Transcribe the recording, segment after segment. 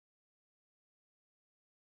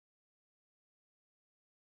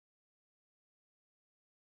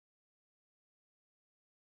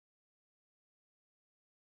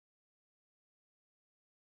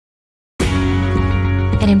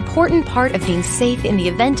important part of being safe in the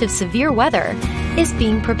event of severe weather is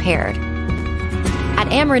being prepared. At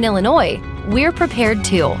Ameren, Illinois, we're prepared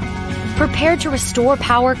too. Prepared to restore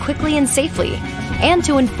power quickly and safely, and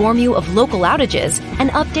to inform you of local outages and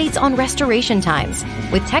updates on restoration times,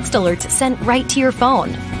 with text alerts sent right to your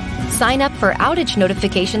phone. Sign up for outage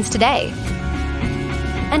notifications today.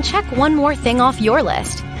 And check one more thing off your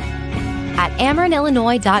list at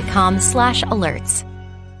amerenillinois.com/alerts.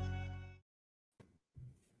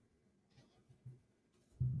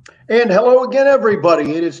 And hello again,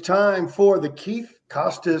 everybody. It is time for the Keith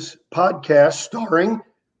Costas podcast starring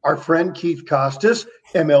our friend Keith Costas,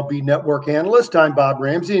 MLB Network analyst. I'm Bob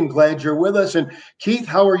Ramsey and glad you're with us. And Keith,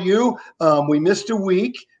 how are you? We missed a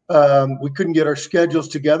week. We couldn't get our schedules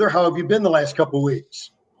together. How have you been the last couple of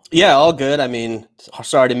weeks? Yeah, all good. I mean,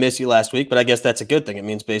 sorry to miss you last week, but I guess that's a good thing. It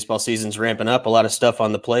means baseball season's ramping up, a lot of stuff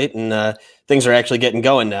on the plate, and things are actually getting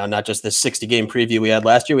going now, not just this 60-game preview we had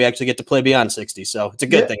last year. We actually get to play beyond 60, so it's a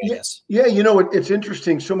good thing, I guess. Yeah, you know, it's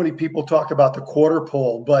interesting. So many people talk about the quarter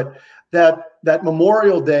pole, but that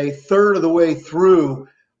Memorial Day, third of the way through,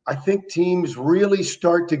 I think teams really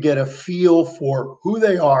start to get a feel for who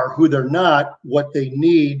they are, who they're not, what they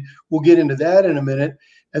need. We'll get into that in a minute.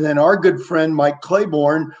 And then our good friend Mike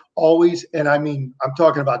Claiborne always, and I mean, I'm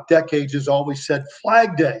talking about decades, has always said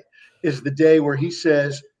Flag Day is the day where he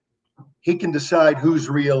says he can decide who's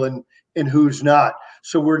real and who's not.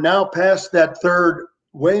 So we're now past that third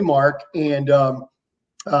way mark, and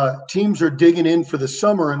teams are digging in for the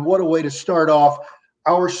summer. And what a way to start off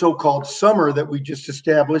our so-called summer that we just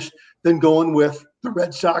established than going with the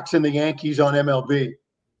Red Sox and the Yankees on MLB.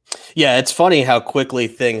 Yeah, it's funny how quickly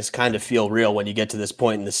things kind of feel real when you get to this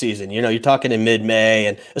point in the season. You know, you're talking in mid-May,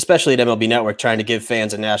 and especially at MLB Network, trying to give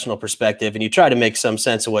fans a national perspective, and you try to make some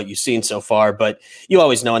sense of what you've seen so far, but you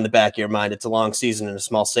always know in the back of your mind it's a long season and a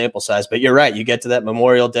small sample size. But you're right, you get to that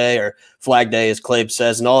Memorial Day or Flag Day, as Clabe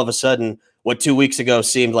says, and all of a sudden, what 2 weeks ago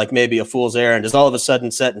seemed like maybe a fool's errand is all of a sudden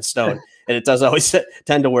set in stone. And it does always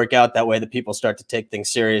tend to work out that way, that people start to take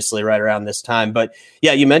things seriously right around this time. But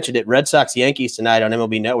yeah, you mentioned it, Red Sox Yankees tonight on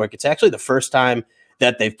MLB Network. It's actually the first time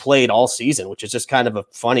that they've played all season, which is just kind of a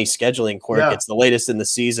funny scheduling quirk. Yeah. It's the latest in the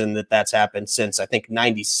season that's happened since, I think,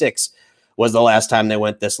 96 was the last time they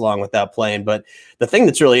went this long without playing. But the thing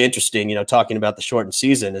that's really interesting, you know, talking about the shortened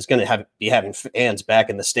season, is going to be having fans back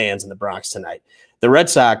in the stands in the Bronx tonight. The Red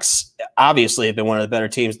Sox obviously have been one of the better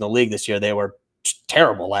teams in the league this year. They were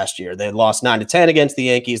terrible last year. They lost 9-10 against the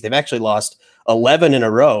Yankees. They've actually lost 11 in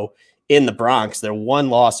a row in the Bronx. They're one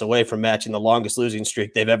loss away from matching the longest losing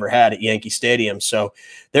streak they've ever had at Yankee Stadium. So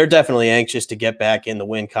they're definitely anxious to get back in the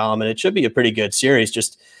win column, and it should be a pretty good series.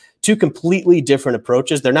 Just two completely different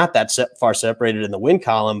approaches. They're not that far separated in the win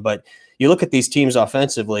column, but you look at these teams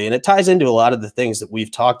offensively, and it ties into a lot of the things that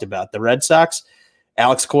we've talked about. The Red Sox,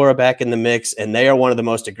 Alex Cora back in the mix, and they are one of the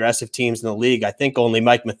most aggressive teams in the league. I think only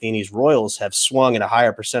Mike Matheny's Royals have swung at a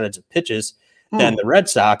higher percentage of pitches than the Red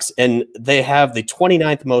Sox, and they have the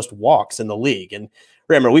 29th most walks in the league. And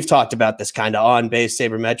remember, we've talked about this kind of on-base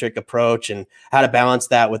sabermetric approach and how to balance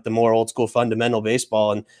that with the more old-school fundamental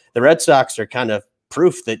baseball. And the Red Sox are kind of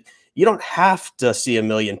proof that you don't have to see a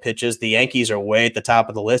million pitches. The Yankees are way at the top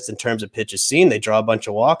of the list in terms of pitches seen. They draw a bunch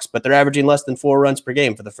of walks, but they're averaging less than 4 runs per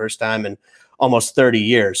game for the first time in almost 30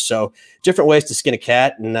 years. So different ways to skin a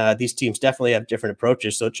cat, and these teams definitely have different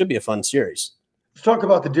approaches, so it should be a fun series. Let's talk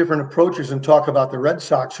about the different approaches and talk about the Red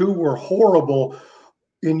Sox, who were horrible.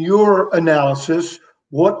 In your analysis,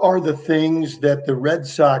 what are the things that the Red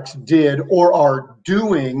Sox did or are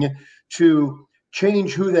doing to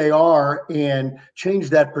change who they are and change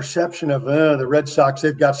that perception of the Red Sox,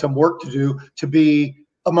 they've got some work to do to be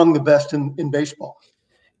among the best in baseball?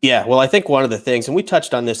 Yeah, well, I think one of the things, and we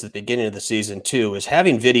touched on this at the beginning of the season too, is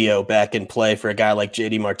having video back in play for a guy like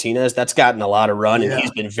JD Martinez. That's gotten a lot of run, and he's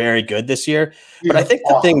been very good this year. But I think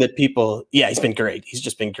the thing that people, he's been great. He's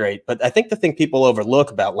just been great. But I think the thing people overlook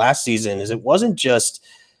about last season is it wasn't just,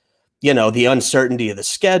 you know, the uncertainty of the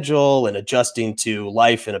schedule and adjusting to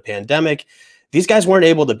life in a pandemic. These guys weren't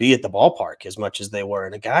able to be at the ballpark as much as they were.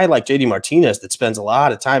 And a guy like JD Martinez that spends a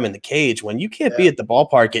lot of time in the cage, when you can't be at the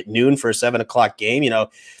ballpark at noon for a 7 o'clock game, you know,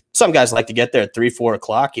 some guys like to get there at 3, 4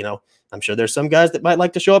 o'clock. You know, I'm sure there's some guys that might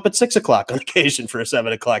like to show up at 6 o'clock on occasion for a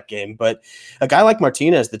 7 o'clock game. But a guy like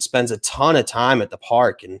Martinez that spends a ton of time at the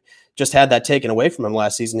park and just had that taken away from him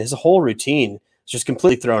last season, his whole routine is just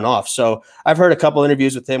completely thrown off. So I've heard a couple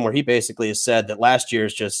interviews with him where he basically has said that last year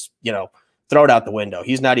is just, you know, throw it out the window.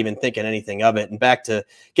 He's not even thinking anything of it. And back to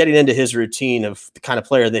getting into his routine of the kind of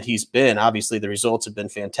player that he's been, obviously the results have been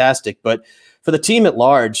fantastic. But for the team at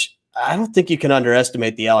large, I don't think you can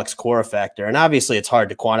underestimate the Alex Cora factor. And obviously it's hard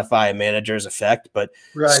to quantify a manager's effect, but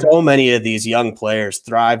so many of these young players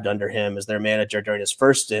thrived under him as their manager during his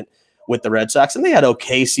first stint with the Red Sox. And they had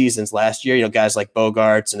okay seasons last year, guys like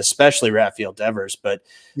Bogarts and especially Rafael Devers. But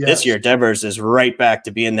this year, Devers is right back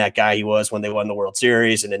to being that guy he was when they won the World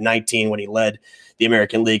Series. And in 19, when he led the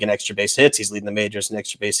American League in extra base hits, he's leading the majors in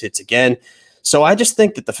extra base hits again. So I just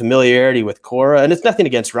think that the familiarity with Cora, and it's nothing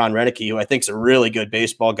against Ron Renicky, who I think is a really good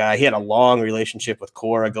baseball guy. He had a long relationship with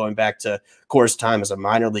Cora going back to Cora's time as a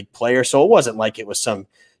minor league player. So it wasn't like it was some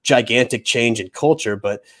gigantic change in culture.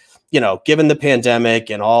 But, given the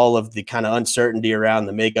pandemic and all of the kind of uncertainty around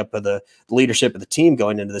the makeup of the leadership of the team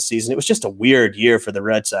going into the season, it was just a weird year for the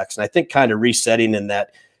Red Sox. And I think kind of resetting in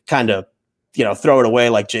that kind of, throw it away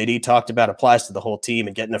like JD talked about applies to the whole team,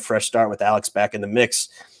 and getting a fresh start with Alex back in the mix.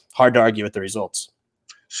 Hard to argue with the results.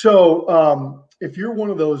 So if you're one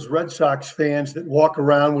of those Red Sox fans that walk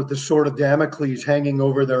around with the sword of Damocles hanging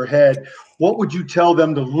over their head, what would you tell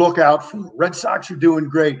them to look out for? Red Sox are doing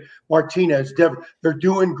great. Martinez, Devers, they're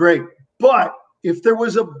doing great. But if there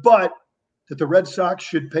was a but that the Red Sox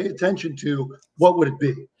should pay attention to, what would it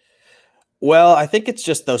be? Well, I think it's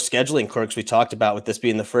just those scheduling quirks we talked about, with this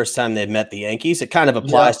being the first time they've met the Yankees. It kind of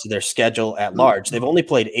applies to their schedule at large. They've only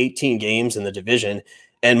played 18 games in the division,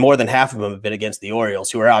 and more than half of them have been against the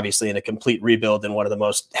Orioles, who are obviously in a complete rebuild and one of the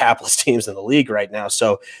most hapless teams in the league right now.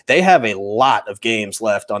 So they have a lot of games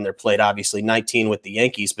left on their plate, obviously 19 with the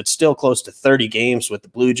Yankees, but still close to 30 games with the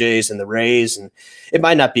Blue Jays and the Rays. And it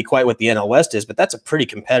might not be quite what the NL West is, but that's a pretty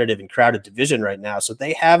competitive and crowded division right now. So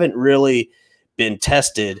they haven't really been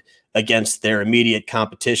tested against their immediate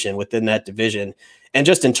competition within that division. And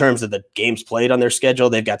just in terms of the games played on their schedule,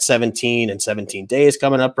 they've got 17 and 17 days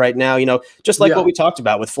coming up right now. Just like what we talked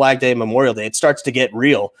about with Flag Day and Memorial Day, it starts to get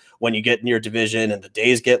real when you get in your division and the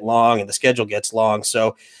days get long and the schedule gets long.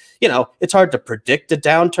 So, it's hard to predict a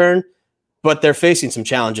downturn, but they're facing some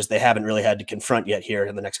challenges they haven't really had to confront yet here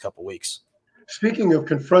in the next couple of weeks. Speaking of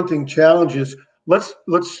confronting challenges, let's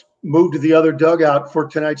move to the other dugout for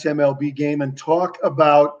tonight's MLB game and talk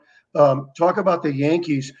about the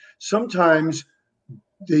Yankees. Sometimes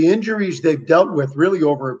the injuries they've dealt with really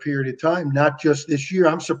over a period of time, not just this year.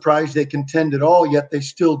 I'm surprised they contend at all, yet they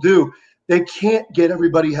still do. They can't get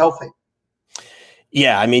everybody healthy.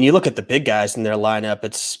 Yeah, I mean, you look at the big guys in their lineup,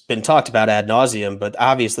 it's been talked about ad nauseum, but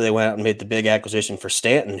obviously they went out and made the big acquisition for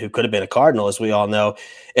Stanton, who could have been a Cardinal, as we all know.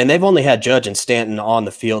 And they've only had Judge and Stanton on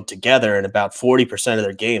the field together in about 40% of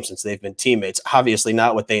their games since they've been teammates. Obviously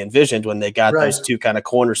not what they envisioned when they got those two kind of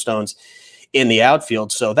cornerstones in the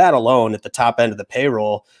outfield. So that alone at the top end of the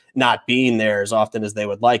payroll, not being there as often as they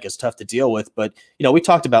would like, is tough to deal with. But, we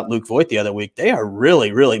talked about Luke Voit the other week. They are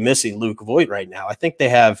really, really missing Luke Voit right now. I think they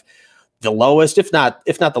have the lowest, if not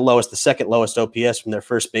the lowest, the second lowest OPS from their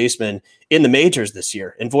first baseman in the majors this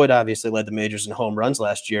year. And Voit obviously led the majors in home runs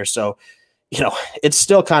last year. So, it's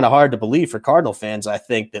still kind of hard to believe for Cardinal fans, I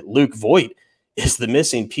think, that Luke Voit is the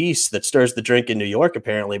missing piece that stirs the drink in New York,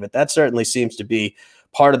 apparently. But that certainly seems to be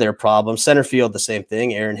part of their problem. Center field, the same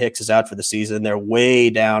thing. Aaron Hicks is out for the season. They're way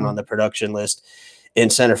down on the production list in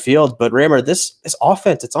center field. But Rammer, this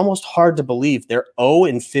offense, it's almost hard to believe they're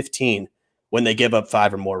 0-15 when they give up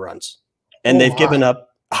 5 or more runs. And they've given up,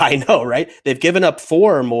 I know, right? They've given up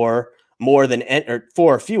 4 or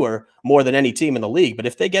fewer more than any team in the league. But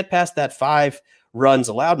if they get past that 5 runs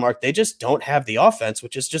allowed mark, they just don't have the offense,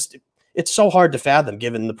 which is just, it's so hard to fathom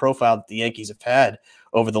given the profile that the Yankees have had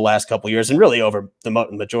over the last couple of years and really over the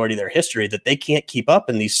majority of their history, that they can't keep up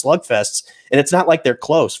in these slugfests. And it's not like they're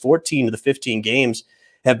close. 14 of the 15 games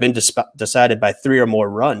have been decided by 3 or more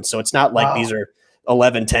runs. So it's not like these are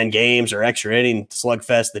 11-10 games or extra inning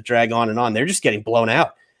slugfests that drag on and on. They're just getting blown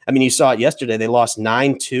out. I mean, you saw it yesterday. They lost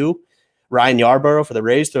 9-2. Ryan Yarbrough for the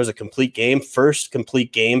Rays throws a complete game, first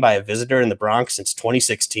complete game by a visitor in the Bronx since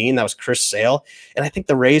 2016. That was Chris Sale. And I think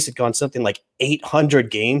the Rays had gone something like 800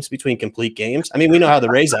 games between complete games. I mean, we know how the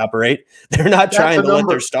Rays operate. They're not trying to let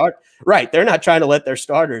their They're not trying to let their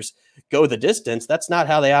starters go the distance. That's not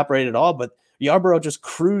how they operate at all. But Yarbrough just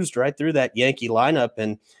cruised right through that Yankee lineup.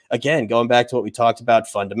 And again, going back to what we talked about,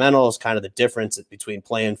 fundamentals, kind of the difference between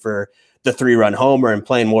playing for the 3-run homer and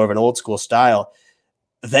playing more of an old school style.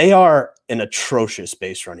 They are an atrocious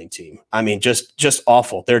base running team. I mean, just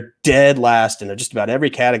awful. They're dead last in just about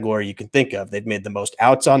every category you can think of. They've made the most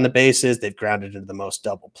outs on the bases. They've grounded into the most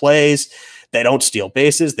double plays. They don't steal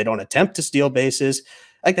bases. They don't attempt to steal bases.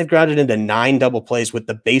 Like they've grounded into 9 double plays with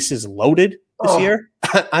the bases loaded this year.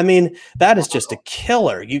 I mean, that is just a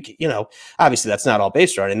killer. You know, obviously that's not all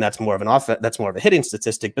base running. That's more of an offense. That's more of a hitting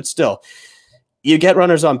statistic, but still, you get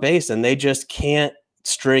runners on base and they just can't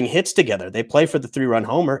string hits together. They play for the 3-run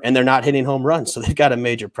homer, and they're not hitting home runs. So they've got a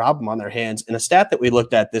major problem on their hands. And a stat that we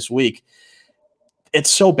looked at this week, it's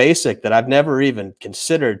so basic that I've never even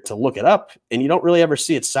considered to look it up, and you don't really ever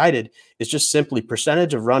see it cited. It's just simply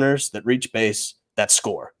percentage of runners that reach base that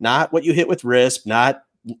score, not what you hit with wrist, not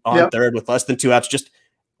on third with less than 2 outs, just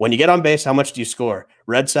when you get on base, how much do you score?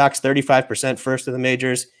 Red Sox, 35% first in the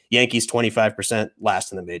majors. Yankees, 25%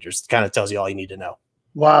 last in the majors. It kind of tells you all you need to know.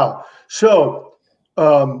 Wow. So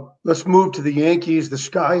let's move to the Yankees. The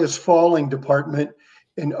sky is falling department.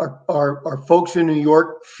 And are folks in New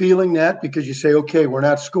York feeling that? Because you say, okay, we're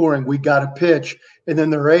not scoring, we got to pitch. And then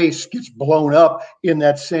their ace gets blown up in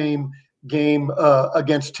that same game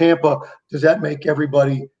against Tampa. Does that make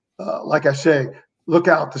everybody, like I say, look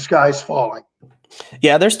out, the sky's falling?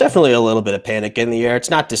 Yeah, there's definitely a little bit of panic in the air. It's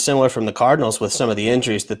not dissimilar from the Cardinals with some of the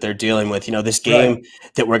injuries that they're dealing with. You know, this game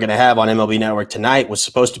that we're going to have on MLB Network tonight was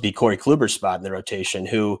supposed to be Corey Kluber's spot in the rotation,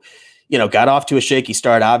 who, you know, got off to a shaky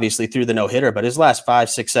start, obviously, through the no-hitter. But his last 5,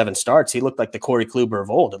 6, 7 starts, he looked like the Corey Kluber of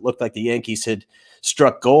old. It looked like the Yankees had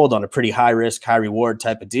struck gold on a pretty high-risk, high-reward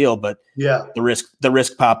type of deal. But the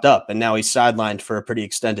risk popped up, and now he's sidelined for a pretty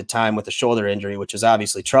extended time with a shoulder injury, which is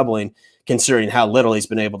obviously troubling considering how little he's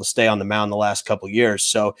been able to stay on the mound the last couple of years.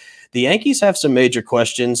 So the Yankees have some major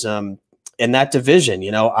questions in that division.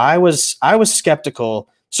 You know, I was skeptical.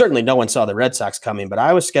 Certainly no one saw the Red Sox coming, but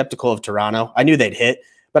I was skeptical of Toronto. I knew they'd hit,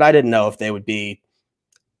 but I didn't know if they would be,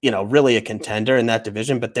 you know, really a contender in that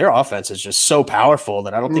division. But their offense is just so powerful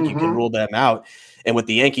that I don't think you can rule them out. And with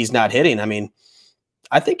the Yankees not hitting, I mean,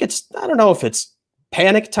 I think I don't know if it's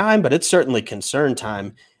panic time, but it's certainly concern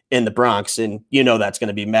time in the Bronx. And, you know, that's going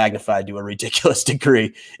to be magnified to a ridiculous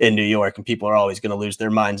degree in New York. And people are always going to lose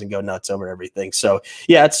their minds and go nuts over everything. So,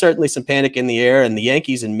 yeah, it's certainly some panic in the air. And the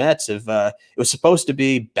Yankees and Mets have, it was supposed to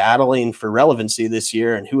be battling for relevancy this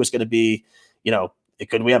year. And who was going to be, you know,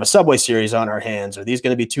 could we have a Subway Series on our hands? Are these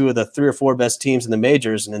going to be 2 of the 3 or 4 best teams in the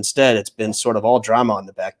majors? And instead, it's been sort of all drama on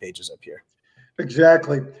the back pages up here.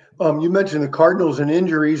 Exactly. You mentioned the Cardinals and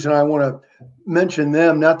injuries, and I want to mention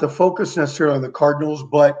them, not to focus necessarily on the Cardinals,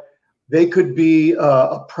 but they could be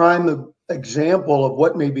a prime example of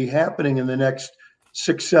what may be happening in the next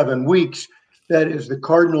 6, 7 weeks. That is the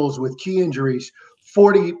Cardinals with key injuries,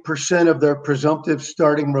 40% of their presumptive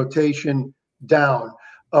starting rotation down.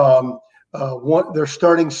 Their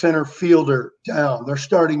starting center fielder down, their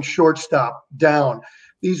starting shortstop down.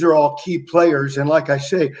 These are all key players. And like I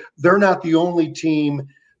say, they're not the only team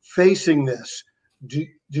facing this. Do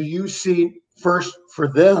you see, first for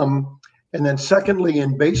them, and then secondly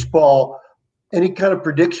in baseball, any kind of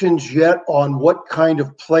predictions yet on what kind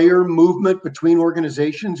of player movement between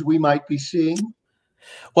organizations we might be seeing?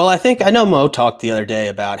 Well, I know Mo talked the other day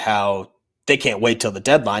about how they can't wait till the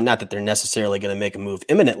deadline. Not that they're necessarily going to make a move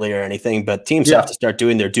imminently or anything, but teams have to start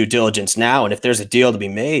doing their due diligence now. And if there's a deal to be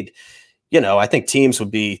made, you know, I think teams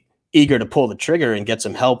would be eager to pull the trigger and get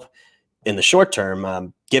some help in the short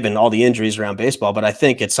term, given all the injuries around baseball. But I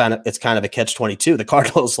think it's kind of a catch-22. The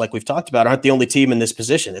Cardinals, like we've talked about, aren't the only team in this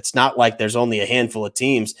position. It's not like there's only a handful of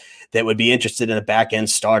teams that would be interested in a back-end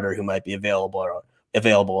starter who might be available,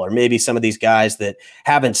 or maybe some of these guys that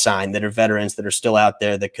haven't signed, that are veterans, that are still out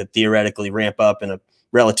there, that could theoretically ramp up in a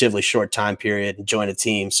relatively short time period and join a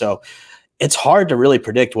team. So it's hard to really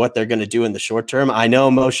predict what they're going to do in the short term. I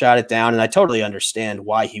know Mo shot it down, and I totally understand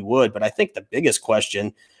why he would, but I think the biggest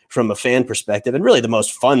question from a fan perspective, and really the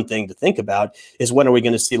most fun thing to think about, is when are we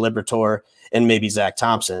going to see Liberatore and maybe Zach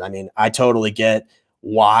Thompson? I mean, I totally get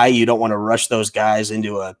why you don't want to rush those guys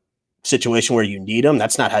into a situation where you need them.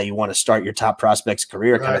 That's not how you want to start your top prospect's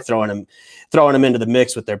career, kind of throwing them into the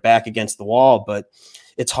mix with their back against the wall. But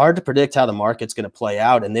it's hard to predict how the market's going to play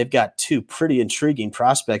out. And they've got 2 pretty intriguing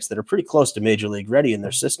prospects that are pretty close to major league ready in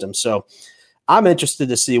their system. So I'm interested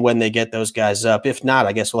to see when they get those guys up. If not,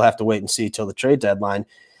 I guess we'll have to wait and see till the trade deadline.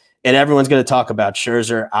 And everyone's going to talk about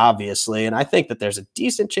Scherzer, obviously. And I think that there's a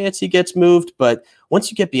decent chance he gets moved. But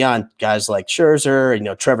once you get beyond guys like Scherzer, you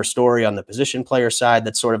know, Trevor Story on the position player side,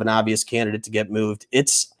 that's sort of an obvious candidate to get moved.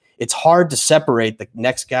 It's hard to separate the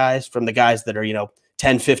next guys from the guys that are, you know,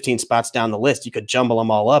 10, 15 spots down the list. You could jumble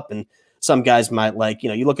them all up. And some guys might, like, you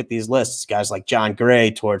know, you look at these lists, guys like John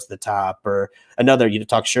Gray towards the top, or another, you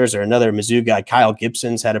talk Scherzer, another Mizzou guy, Kyle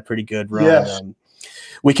Gibson's had a pretty good run. Yes.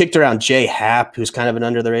 We kicked around Jay Happ, who's kind of an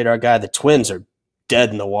under-the-radar guy. The Twins are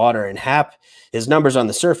dead in the water, and Happ, his numbers on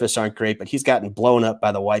the surface aren't great, but he's gotten blown up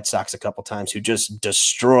by the White Sox a couple times, who just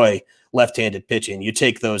destroy left-handed pitching. You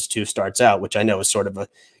take those 2 starts out, which I know is sort of a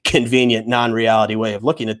convenient non-reality way of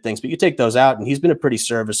looking at things, but you take those out, and he's been a pretty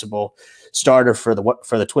serviceable starter for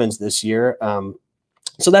the Twins this year.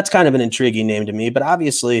 So that's kind of an intriguing name to me, but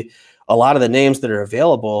obviously a lot of the names that are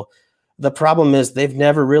available. The problem is they've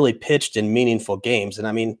never really pitched in meaningful games. And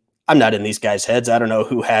I mean, I'm not in these guys' heads. I don't know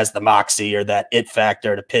who has the moxie or that it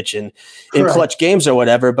factor to pitch in clutch games or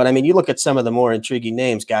whatever. But I mean, you look at some of the more intriguing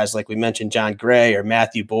names, guys like we mentioned, John Gray or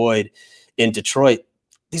Matthew Boyd in Detroit.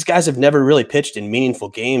 These guys have never really pitched in meaningful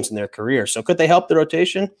games in their career. So could they help the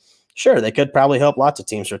rotation? Sure, they could probably help lots of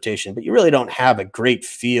teams' rotation, but you really don't have a great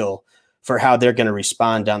feel for how they're going to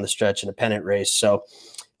respond down the stretch in a pennant race. So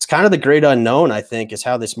it's kind of the great unknown, I think, is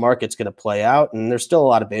how this market's going to play out. And there's still a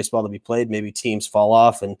lot of baseball to be played. Maybe teams fall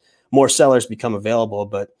off and more sellers become available.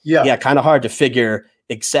 But yeah, kind of hard to figure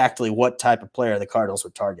exactly what type of player the Cardinals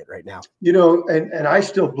would target right now. You know, and I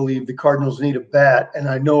still believe the Cardinals need a bat, and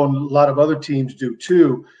I know a lot of other teams do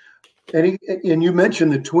too. And you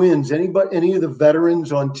mentioned the Twins. Any of the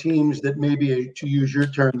veterans on teams that maybe, to use your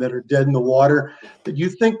term, that are dead in the water that you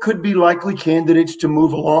think could be likely candidates to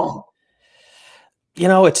move along? You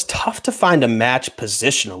know, it's tough to find a match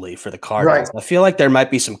positionally for the Cardinals. Right. I feel like there might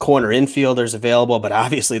be some corner infielders available, but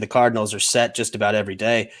obviously the Cardinals are set just about every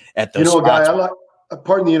day at those spots. A guy I like,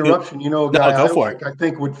 pardon the interruption, a guy I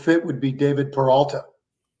think would fit would be David Peralta.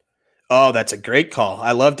 Oh, that's a great call.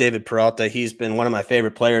 I love David Peralta. He's been one of my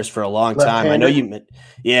favorite players for a long time. I know you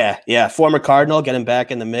 – yeah. Former Cardinal, get him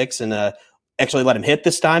back in the mix and actually let him hit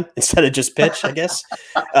this time instead of just pitch, I guess.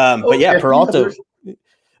 But yeah,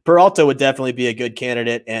 Peralta would definitely be a good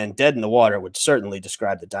candidate, and dead in the water would certainly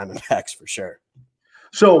describe the Diamondbacks for sure.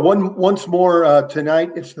 So once more tonight,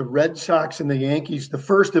 it's the Red Sox and the Yankees, the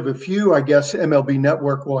first of a few, I guess, MLB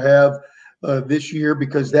Network will have this year,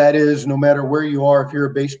 because that is, no matter where you are, if you're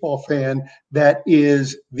a baseball fan, that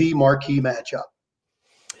is the marquee matchup.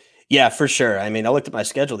 Yeah, for sure. I mean, I looked at my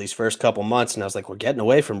schedule these first couple months, and I was like, we're getting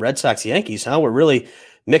away from Red Sox Yankees, huh? We're really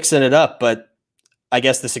mixing it up, but I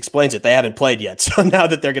guess this explains it. They haven't played yet. So now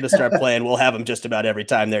that they're going to start playing, we'll have them just about every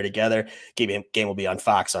time they're together. Game will be on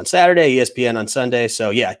Fox on Saturday, ESPN on Sunday. So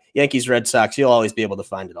yeah, Yankees, Red Sox, you'll always be able to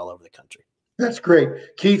find it all over the country. That's great.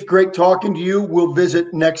 Keith, great talking to you. We'll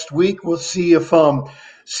visit next week. We'll see if the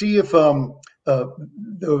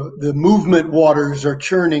movement waters are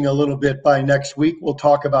churning a little bit by next week. We'll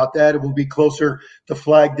talk about that. It will be closer to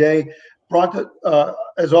Flag Day.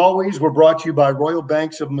 As always, we're brought to you by Royal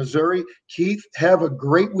Banks of Missouri. Keith, have a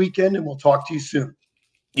great weekend, and we'll talk to you soon.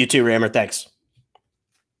 You too, Rammer. Thanks.